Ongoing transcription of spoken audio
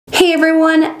Hey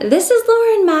everyone, this is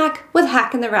Lauren Mack with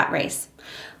Hacking the Rat Race.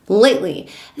 Lately,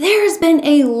 there's been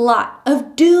a lot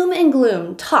of doom and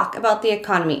gloom talk about the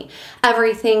economy.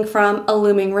 Everything from a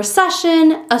looming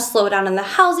recession, a slowdown in the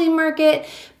housing market,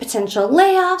 potential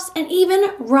layoffs, and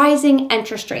even rising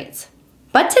interest rates.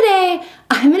 But today,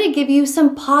 I'm going to give you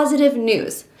some positive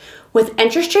news. With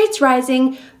interest rates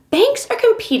rising, banks are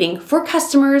competing for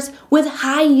customers with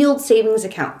high-yield savings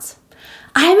accounts.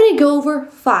 I'm going to go over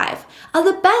 5 of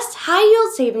the best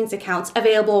high-yield savings accounts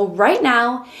available right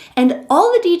now and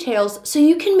all the details so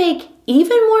you can make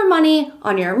even more money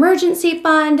on your emergency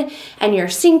fund and your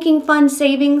sinking fund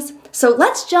savings. So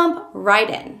let's jump right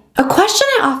in. A question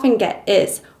I often get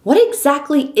is, what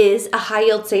exactly is a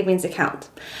high-yield savings account?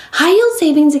 High-yield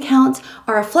savings accounts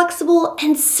are a flexible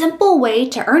and simple way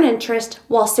to earn interest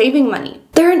while saving money.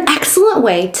 They're an excellent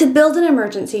way to build an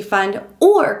emergency fund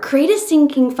or create a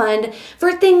sinking fund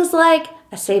for things like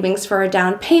a savings for a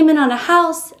down payment on a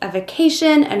house, a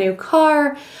vacation, a new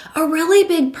car, a really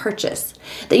big purchase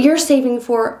that you're saving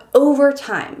for over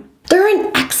time. They're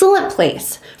an excellent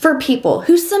place for people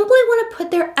who simply want to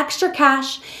put their extra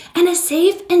cash in a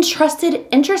safe and trusted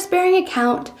interest-bearing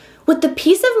account with the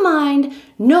peace of mind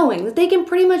knowing that they can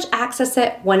pretty much access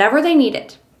it whenever they need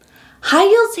it.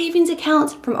 High-yield savings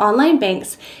accounts from online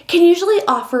banks can usually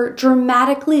offer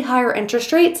dramatically higher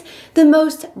interest rates than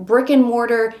most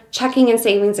brick-and-mortar checking and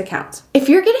savings accounts. If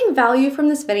you're getting value from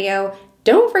this video,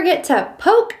 don't forget to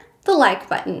poke the like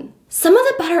button. Some of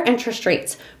the better interest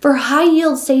rates for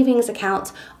high-yield savings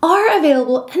accounts are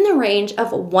available in the range of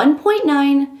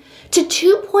 1.9 to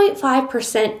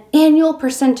 2.5% annual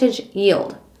percentage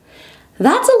yield.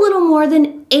 That's a little more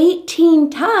than 18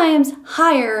 times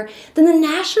higher than the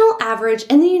national average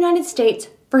in the United States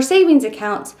for savings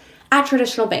accounts at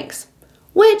traditional banks,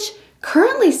 which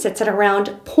currently sits at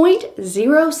around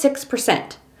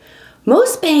 0.06%.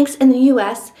 Most banks in the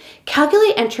US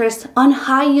calculate interest on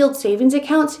high-yield savings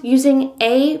accounts using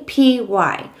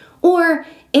APY, or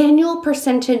annual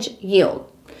percentage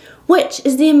yield, which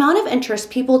is the amount of interest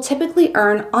people typically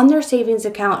earn on their savings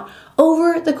account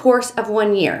over the course of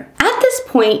 1 year. At this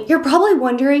point, you're probably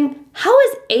wondering, how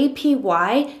is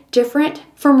APY different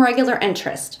from regular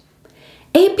interest?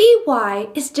 APY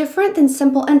is different than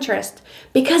simple interest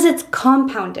because it's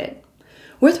compounded.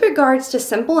 With regards to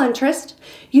simple interest,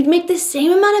 you'd make the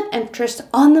same amount of interest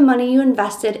on the money you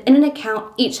invested in an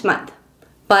account each month.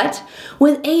 But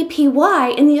with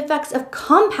APY and the effects of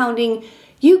compounding,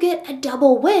 you get a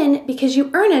double win because you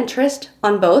earn interest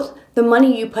on both the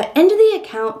money you put into the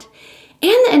account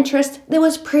and the interest that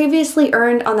was previously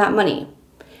earned on that money.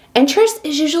 Interest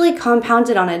is usually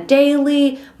compounded on a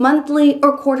daily, monthly,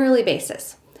 or quarterly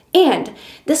basis, and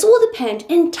this will depend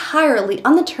entirely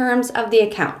on the terms of the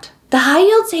account. The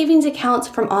high-yield savings accounts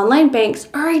from online banks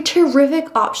are a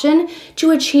terrific option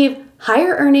to achieve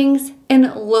higher earnings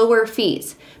and lower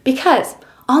fees because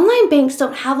online banks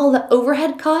don't have all the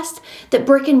overhead costs that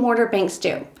brick-and-mortar banks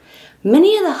do.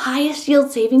 Many of the highest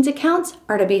yield savings accounts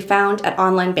are to be found at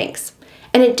online banks.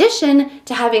 In addition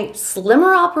to having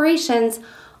slimmer operations,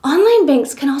 online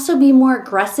banks can also be more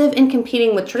aggressive in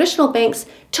competing with traditional banks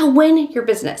to win your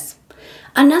business.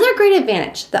 Another great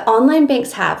advantage that online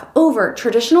banks have over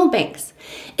traditional banks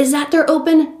is that they're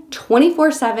open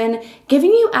 24/7,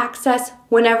 giving you access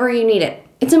whenever you need it.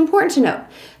 It's important to note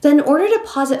that in order to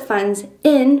deposit funds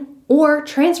in or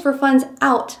transfer funds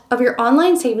out of your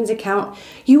online savings account,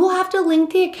 you will have to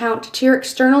link the account to your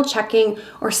external checking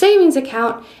or savings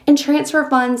account and transfer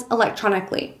funds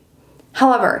electronically.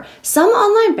 However, some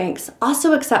online banks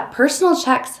also accept personal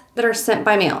checks that are sent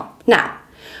by mail. Now,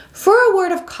 for a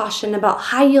word of caution about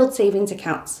high-yield savings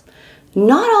accounts,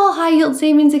 not all high-yield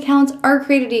savings accounts are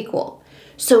created equal,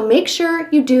 so make sure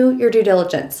you do your due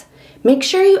diligence. Make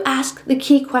sure you ask the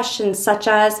key questions such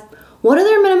as, what are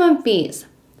their minimum fees,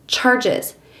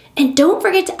 charges, and don't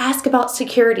forget to ask about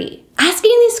security.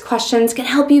 Asking these questions can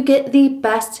help you get the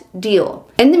best deal.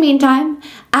 In the meantime,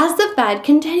 as the Fed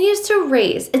continues to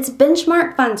raise its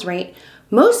benchmark funds rate,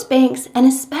 most banks, and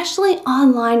especially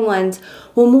online ones,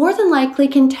 will more than likely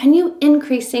continue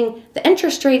increasing the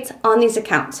interest rates on these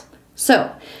accounts.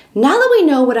 So, now that we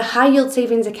know what a high-yield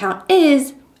savings account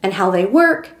is and how they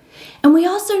work, and we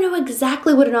also know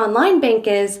exactly what an online bank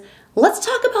is, let's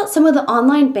talk about some of the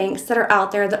online banks that are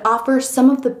out there that offer some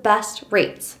of the best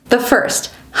rates. The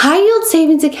first high-yield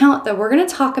savings account that we're going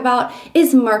to talk about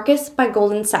is Marcus by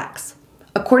Goldman Sachs.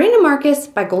 According to Marcus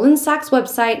by Goldman Sachs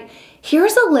website,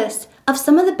 here's a list of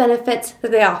some of the benefits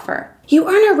that they offer. You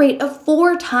earn a rate of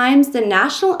 4 times the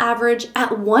national average at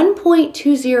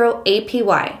 1.20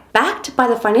 APY, backed by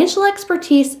the financial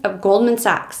expertise of Goldman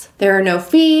Sachs. There are no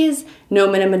fees, no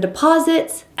minimum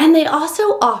deposits, and they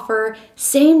also offer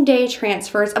same-day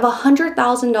transfers of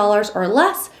 $100,000 or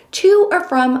less to or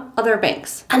from other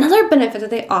banks. Another benefit that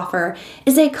they offer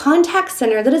is a contact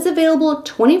center that is available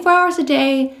 24 hours a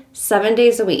day, 7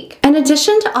 days a week. In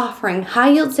addition to offering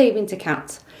high-yield savings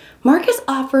accounts, Marcus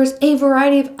offers a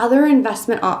variety of other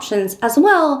investment options as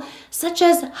well, such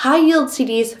as high-yield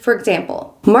CDs, for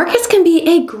example. Marcus can be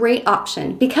a great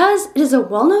option because it is a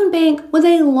well-known bank with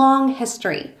a long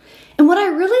history. And what I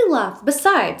really love,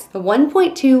 besides the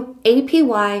 1.2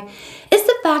 APY, is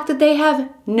the fact that they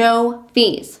have no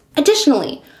fees.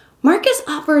 Additionally, Marcus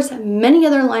offers many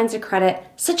other lines of credit,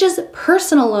 such as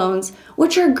personal loans,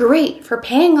 which are great for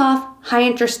paying off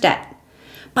high-interest debt.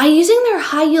 By using their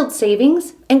high-yield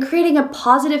savings and creating a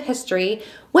positive history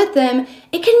with them,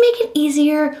 it can make it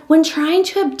easier when trying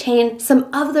to obtain some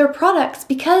of their products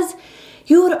because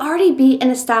you would already be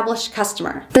an established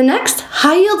customer. The next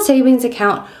high-yield savings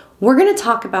account we're going to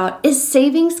talk about is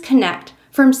Savings Connect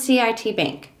from CIT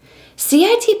Bank.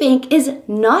 CIT Bank is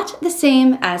not the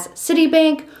same as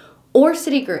Citibank or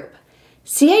Citigroup.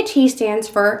 CIT stands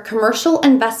for Commercial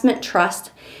Investment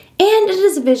Trust, and it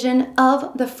is a vision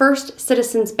of the First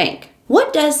Citizens Bank.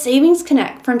 What does Savings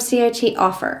Connect from CIT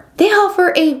offer? They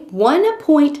offer a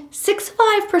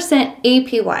 1.65%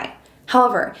 APY.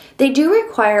 However, they do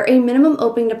require a minimum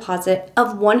opening deposit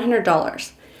of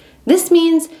 $100. This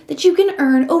means that you can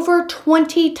earn over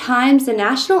 20 times the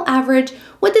national average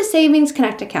with the Savings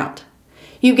Connect account.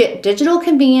 You get digital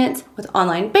convenience with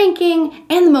online banking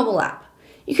and the mobile app.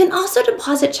 You can also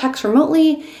deposit checks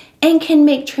remotely and can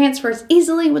make transfers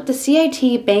easily with the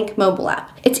CIT Bank mobile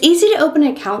app. It's easy to open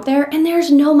an account there and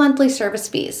there's no monthly service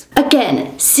fees.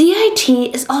 Again, CIT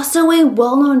is also a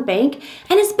well-known bank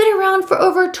and has been around for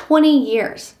over 20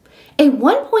 years. A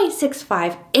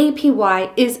 1.65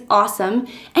 APY is awesome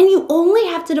and you only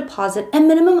have to deposit a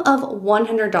minimum of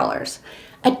 $100.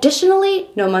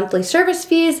 Additionally, no monthly service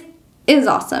fees is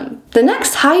awesome. The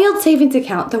next high-yield savings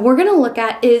account that we're going to look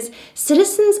at is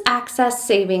Citizens Access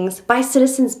Savings by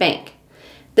Citizens Bank.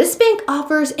 This bank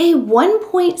offers a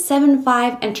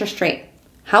 1.75 interest rate.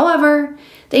 However,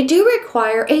 they do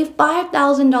require a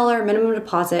 $5,000 minimum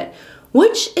deposit,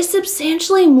 which is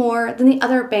substantially more than the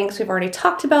other banks we've already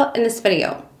talked about in this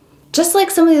video. Just like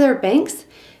some of the other banks,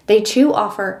 they too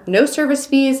offer no service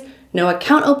fees, no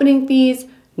account opening fees,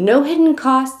 no hidden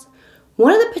costs.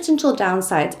 One of the potential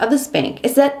downsides of this bank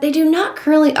is that they do not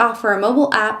currently offer a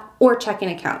mobile app or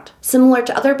checking account. Similar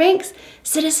to other banks,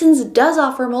 Citizens does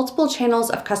offer multiple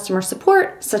channels of customer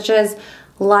support, such as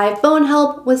live phone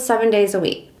help with 7 days a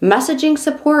week, messaging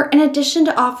support, in addition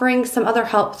to offering some other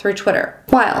help through Twitter.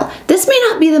 While this may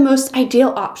not be the most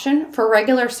ideal option for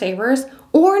regular savers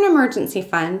or an emergency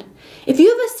fund, if you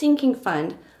have a sinking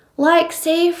fund, like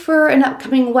say for an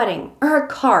upcoming wedding or a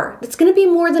car that's going to be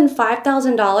more than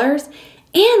 $5,000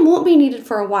 and won't be needed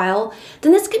for a while,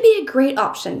 then this could be a great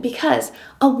option because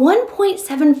a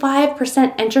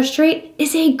 1.75% interest rate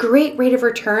is a great rate of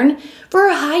return for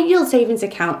a high-yield savings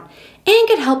account and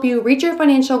could help you reach your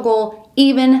financial goal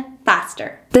even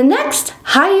faster. The next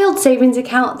high-yield savings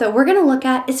account that we're going to look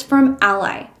at is from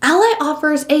Ally. Ally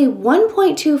offers a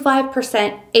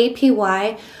 1.25%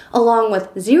 APY along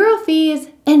with 0 fees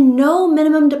and no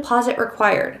minimum deposit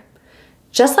required.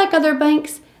 Just like other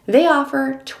banks, they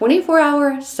offer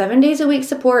 24-hour, 7 days a week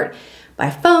support by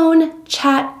phone,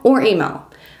 chat, or email.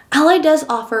 Ally does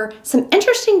offer some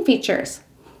interesting features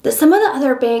that some of the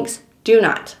other banks do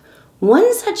not.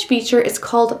 One such feature is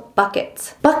called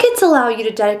buckets. Buckets allow you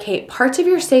to dedicate parts of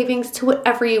your savings to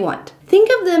whatever you want. Think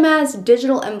of them as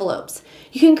digital envelopes.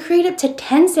 You can create up to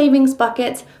 10 savings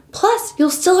buckets, plus you'll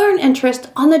still earn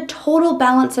interest on the total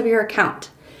balance of your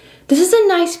account. This is a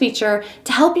nice feature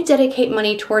to help you dedicate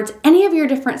money towards any of your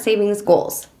different savings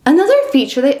goals. Another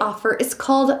feature they offer is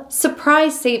called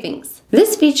Surprise Savings.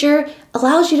 This feature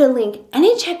allows you to link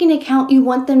any checking account you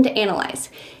want them to analyze,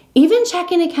 even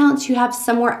checking accounts you have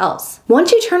somewhere else.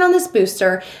 Once you turn on this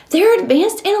booster, their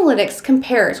advanced analytics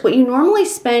compares what you normally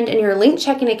spend in your linked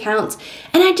checking accounts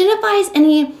and identifies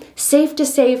any safe to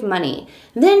save money,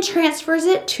 then transfers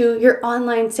it to your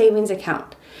online savings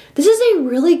account. This is a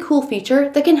really cool feature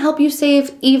that can help you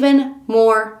save even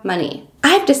more money. I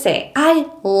have to say, I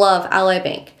love Ally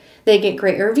Bank. They get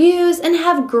great reviews and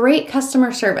have great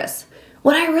customer service.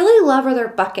 What I really love are their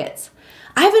buckets.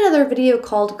 I have another video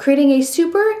called Creating a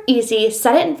Super Easy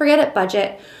Set It and Forget It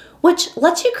Budget, which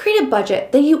lets you create a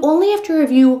budget that you only have to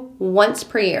review once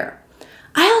per year.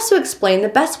 I also explain the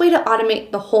best way to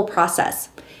automate the whole process.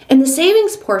 In the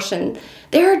savings portion,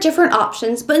 there are different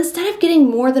options, but instead of getting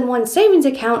more than one savings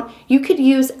account, you could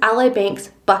use Ally Bank's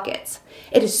buckets.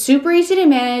 It is super easy to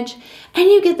manage, and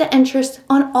you get the interest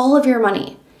on all of your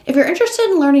money. If you're interested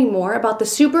in learning more about the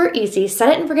super easy set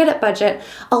it and forget it budget,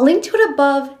 I'll link to it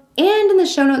above and in the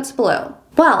show notes below.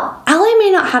 While Ally may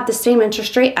not have the same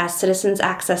interest rate as Citizens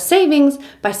Access Savings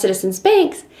by Citizens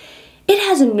Banks, it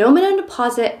has no minimum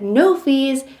deposit, no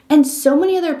fees, and so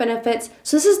many other benefits,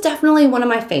 so this is definitely one of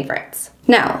my favorites.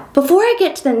 Now, before I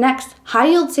get to the next high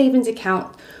yield savings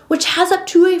account, which has up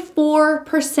to a 4%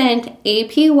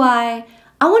 APY,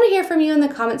 I want to hear from you in the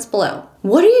comments below.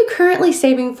 What are you currently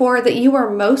saving for that you are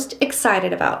most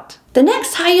excited about? The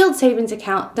next high yield savings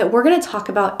account that we're going to talk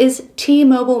about is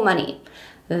T-Mobile Money.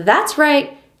 That's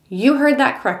right, you heard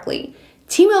that correctly.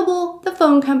 T-Mobile, the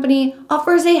phone company,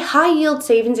 offers a high yield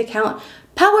savings account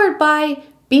powered by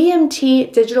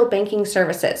BMT Digital Banking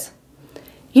Services.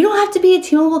 You don't have to be a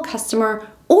T-Mobile customer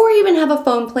or even have a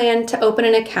phone plan to open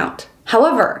an account.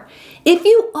 However, if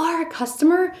you are a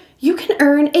customer, you can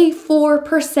earn a 4%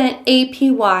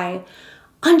 APY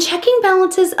on checking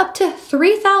balances up to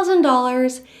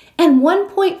 $3,000 and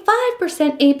 1.5%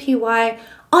 APY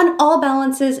on all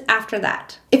balances after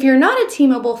that. If you're not a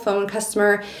T-Mobile phone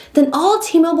customer, then all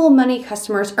T-Mobile Money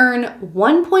customers earn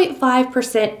 1.5%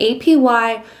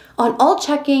 APY on all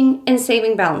checking and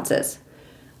saving balances.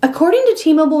 According to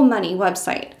T-Mobile Money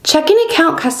website, checking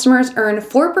account customers earn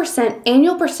 4%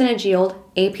 annual percentage yield,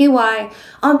 APY,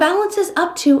 on balances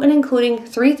up to and including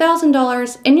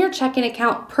 $3,000 in your checking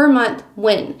account per month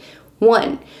when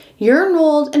 1. You're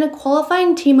enrolled in a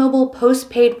qualifying T-Mobile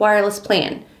postpaid wireless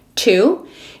plan. 2.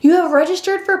 You have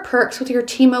registered for perks with your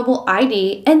T-Mobile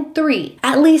ID. And 3.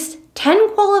 At least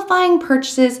 10 qualifying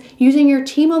purchases using your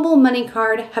T-Mobile Money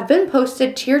card have been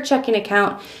posted to your checking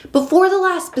account before the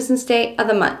last business day of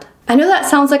the month. I know that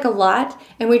sounds like a lot,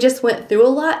 and we just went through a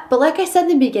lot, but like I said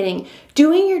in the beginning,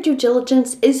 doing your due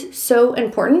diligence is so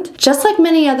important. Just like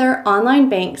many other online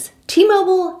banks,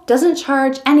 T-Mobile doesn't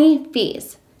charge any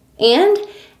fees. And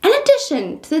in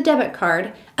addition to the debit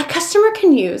card, a customer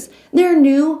can use their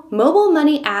new mobile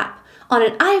money app on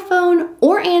an iPhone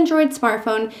or Android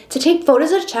smartphone to take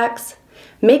photos of checks,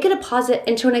 make a deposit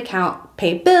into an account,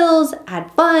 pay bills,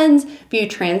 add funds, view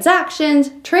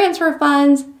transactions, transfer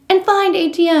funds, and find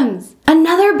ATMs.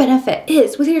 Another benefit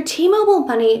is with your T-Mobile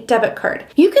Money debit card,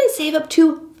 you can save up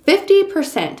to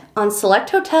 50% on select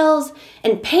hotels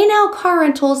and pay now car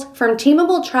rentals from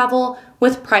T-Mobile Travel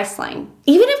with Priceline.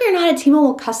 Even if you're not a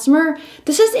T-Mobile customer,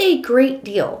 this is a great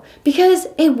deal because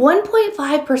a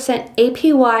 1.5%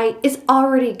 APY is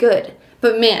already good.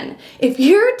 But man, if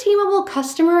you're a T-Mobile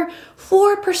customer,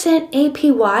 4%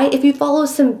 APY, if you follow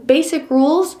some basic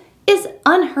rules, is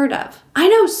unheard of. I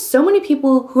know so many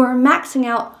people who are maxing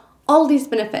out all these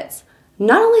benefits.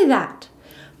 Not only that,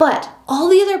 but all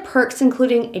the other perks,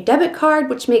 including a debit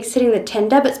card, which makes hitting the 10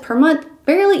 debits per month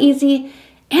fairly easy,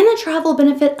 and the travel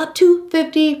benefit up to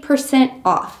 50%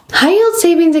 off. High yield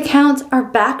savings accounts are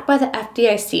backed by the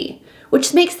FDIC,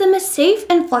 which makes them a safe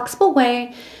and flexible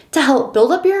way to help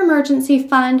build up your emergency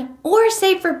fund or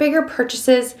save for bigger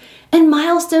purchases and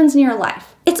milestones in your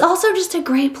life. It's also just a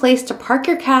great place to park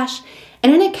your cash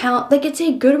in an account that gets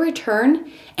a good return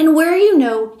and where you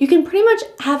know you can pretty much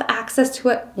have access to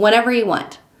it whenever you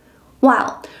want.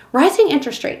 While rising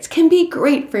interest rates can be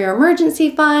great for your emergency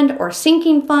fund or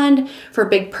sinking fund for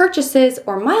big purchases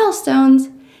or milestones,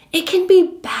 it can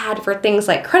be bad for things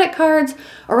like credit cards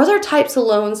or other types of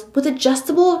loans with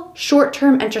adjustable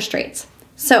short-term interest rates.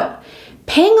 So,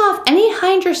 paying off any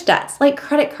high interest debts like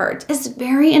credit cards is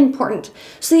very important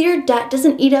so that your debt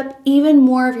doesn't eat up even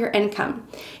more of your income.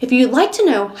 If you'd like to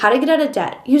know how to get out of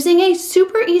debt using a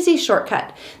super easy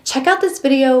shortcut, check out this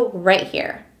video right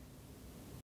here.